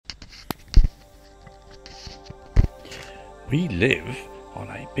We live on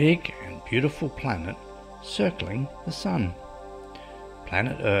a big and beautiful planet circling the sun.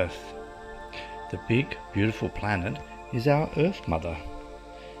 Planet Earth. The big, beautiful planet is our Earth Mother.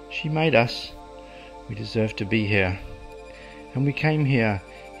 She made us. We deserve to be here. And we came here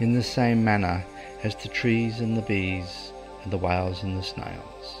in the same manner as the trees and the bees and the whales and the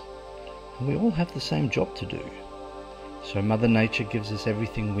snails. And we all have the same job to do. So Mother Nature gives us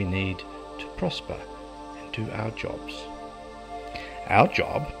everything we need to prosper and do our jobs. Our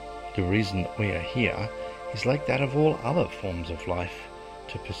job, the reason that we are here, is like that of all other forms of life,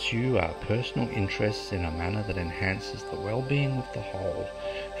 to pursue our personal interests in a manner that enhances the well-being of the whole,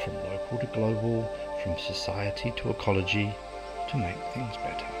 from local to global, from society to ecology, to make things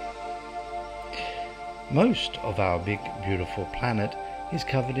better. Most of our big, beautiful planet is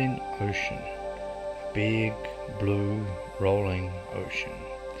covered in ocean, a big, blue, rolling ocean.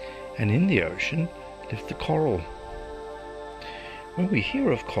 And in the ocean live the coral. When we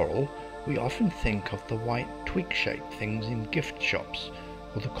hear of coral, we often think of the white twig-shaped things in gift shops,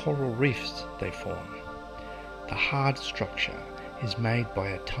 or the coral reefs they form. The hard structure is made by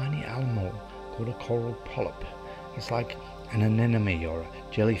a tiny animal called a coral polyp. It's like an anemone or a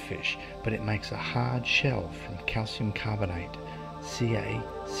jellyfish, but it makes a hard shell from calcium carbonate,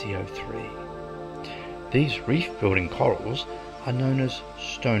 CaCO3. These reef-building corals are known as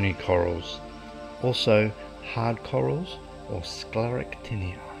stony corals, also hard corals or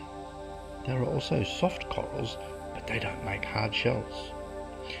sclerectinia. There are also soft corals, but they don't make hard shells.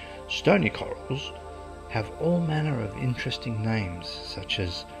 Stony corals have all manner of interesting names, such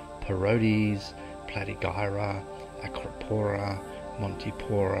as Parodies, Platygyra, Acropora,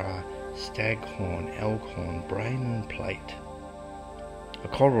 Montipora, staghorn, elkhorn, brain and plate. A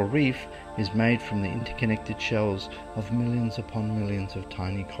coral reef is made from the interconnected shells of millions upon millions of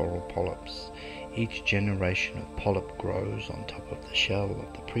tiny coral polyps. Each generation of polyp grows on top of the shell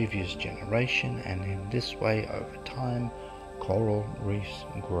of the previous generation, and in this way, over time, coral reefs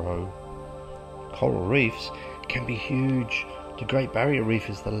grow. Coral reefs can be huge. The Great Barrier Reef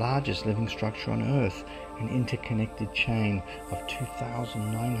is the largest living structure on Earth, an interconnected chain of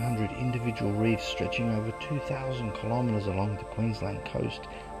 2,900 individual reefs stretching over 2,000 kilometers along the Queensland coast,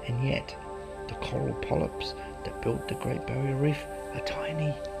 and yet the coral polyps that built the Great Barrier Reef are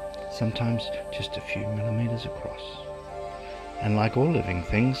tiny, sometimes just a few millimeters across. And like all living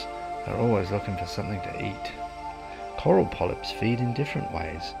things, they're always looking for something to eat. Coral polyps feed in different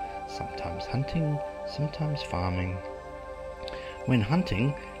ways, sometimes hunting, sometimes farming. When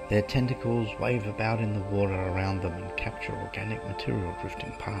hunting, their tentacles wave about in the water around them and capture organic material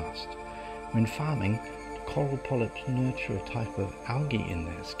drifting past. When farming, the coral polyps nurture a type of algae in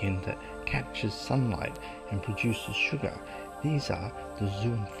their skin that captures sunlight and produces sugar. These are the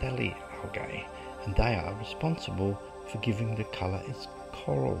zooxanthellae algae, and they are responsible for giving the color its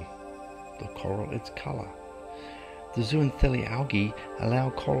color. The zooxanthellae algae allow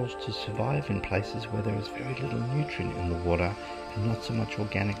corals to survive in places where there is very little nutrient in the water and not so much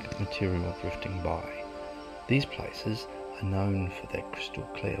organic material drifting by. These places are known for their crystal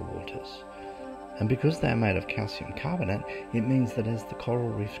clear waters. And because they are made of calcium carbonate, it means that as the coral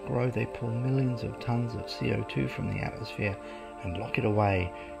reefs grow, they pull millions of tons of CO2 from the atmosphere and lock it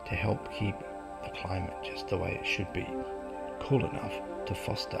away to help keep the climate just the way it should be, cool enough to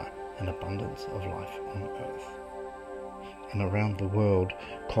foster an abundance of life on Earth. And around the world,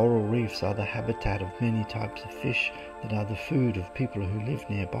 coral reefs are the habitat of many types of fish that are the food of people who live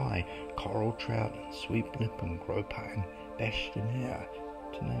nearby. Coral trout and sweetlip and groper and bêche de mer,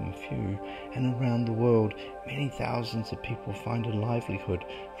 to name a few. And around the world, many thousands of people find a livelihood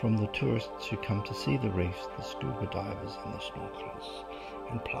from the tourists who come to see the reefs, the scuba divers and the snorkelers.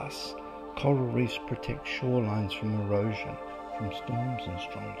 And plus, coral reefs protect shorelines from erosion, from storms and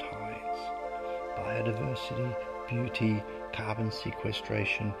strong tides. Biodiversity, beauty, carbon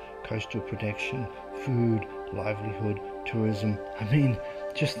sequestration, coastal protection, food, livelihood, tourism. I mean,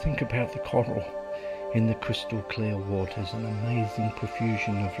 just think about the coral. In the crystal clear waters, an amazing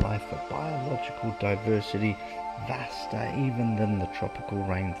profusion of life, a biological diversity vaster even than the tropical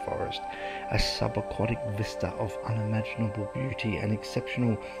rainforest, a subaquatic vista of unimaginable beauty, an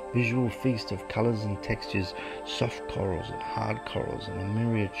exceptional visual feast of colours and textures, soft corals and hard corals, and a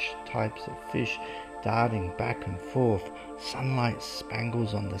myriad types of fish darting back and forth. Sunlight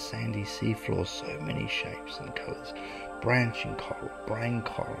spangles on the sandy seafloor, so many shapes and colours. Branching coral, brain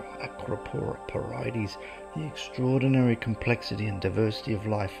coral, Acropora, Parodies, the extraordinary complexity and diversity of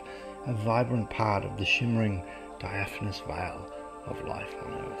life, a vibrant part of the shimmering, diaphanous veil of life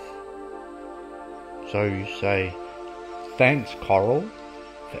on Earth. So you say, thanks coral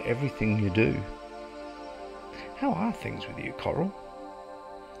for everything you do. How are things with you, Coral?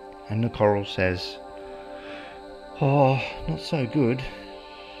 And the coral says, "Oh, not so good.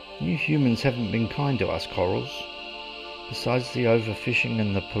 You humans haven't been kind to us corals. Besides the overfishing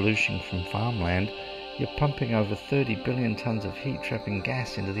and the pollution from farmland, you're pumping over 30 billion tonnes of heat-trapping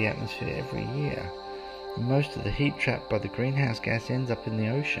gas into the atmosphere every year. And most of the heat trapped by the greenhouse gas ends up in the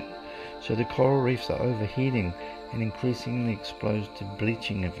ocean, so the coral reefs are overheating and increasingly exposed to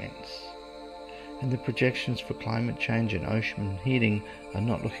bleaching events. And the projections for climate change and ocean heating are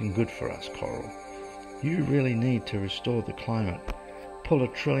not looking good for us, coral. You really need to restore the climate, pull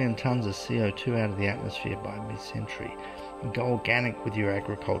 1 trillion tonnes of CO2 out of the atmosphere by mid-century, and go organic with your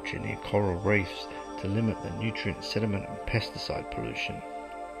agriculture near coral reefs to limit the nutrient, sediment and pesticide pollution.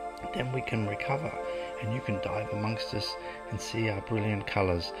 Then we can recover, and you can dive amongst us and see our brilliant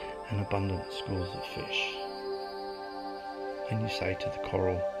colours and abundant schools of fish." And you say to the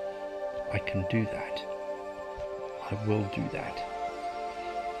coral, "I can do that. I will do that.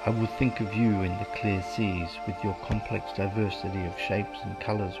 I will think of you in the clear seas with your complex diversity of shapes and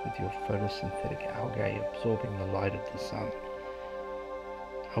colours, with your photosynthetic algae absorbing the light of the sun.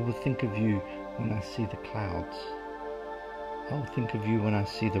 I will think of you when I see the clouds. I will think of you when I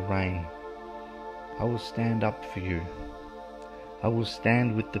see the rain. I will stand up for you. I will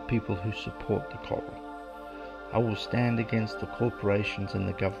stand with the people who support the coral. I will stand against the corporations and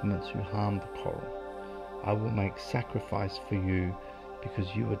the governments who harm the coral. I will make sacrifice for you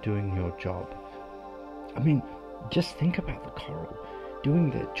because you are doing your job." I mean, just think about the coral doing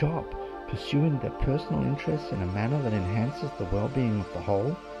their job, pursuing their personal interests in a manner that enhances the well-being of the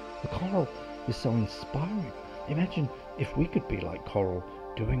whole. The coral is so inspiring. Imagine if we could be like coral,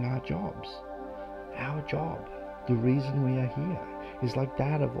 doing our jobs. Our job, the reason we are here, is like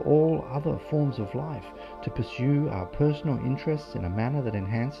that of all other forms of life, to pursue our personal interests in a manner that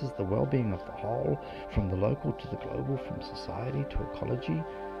enhances the well-being of the whole, from the local to the global, from society to ecology,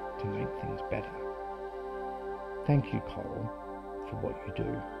 to make things better. Thank you, coral, for what you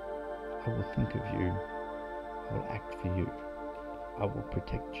do. I will think of you. I will act for you. I will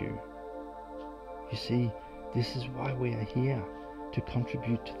protect you. You see, this is why we are here, to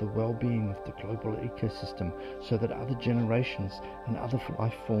contribute to the well-being of the global ecosystem, so that other generations and other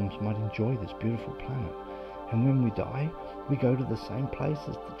life forms might enjoy this beautiful planet. And when we die, we go to the same place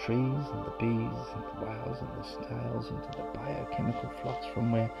as the trees and the bees and the whales and the snails, into the biochemical flux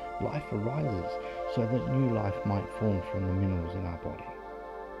from where life arises, so that new life might form from the minerals in our body.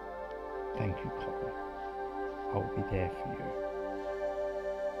 Thank you, coral. I will be there for you.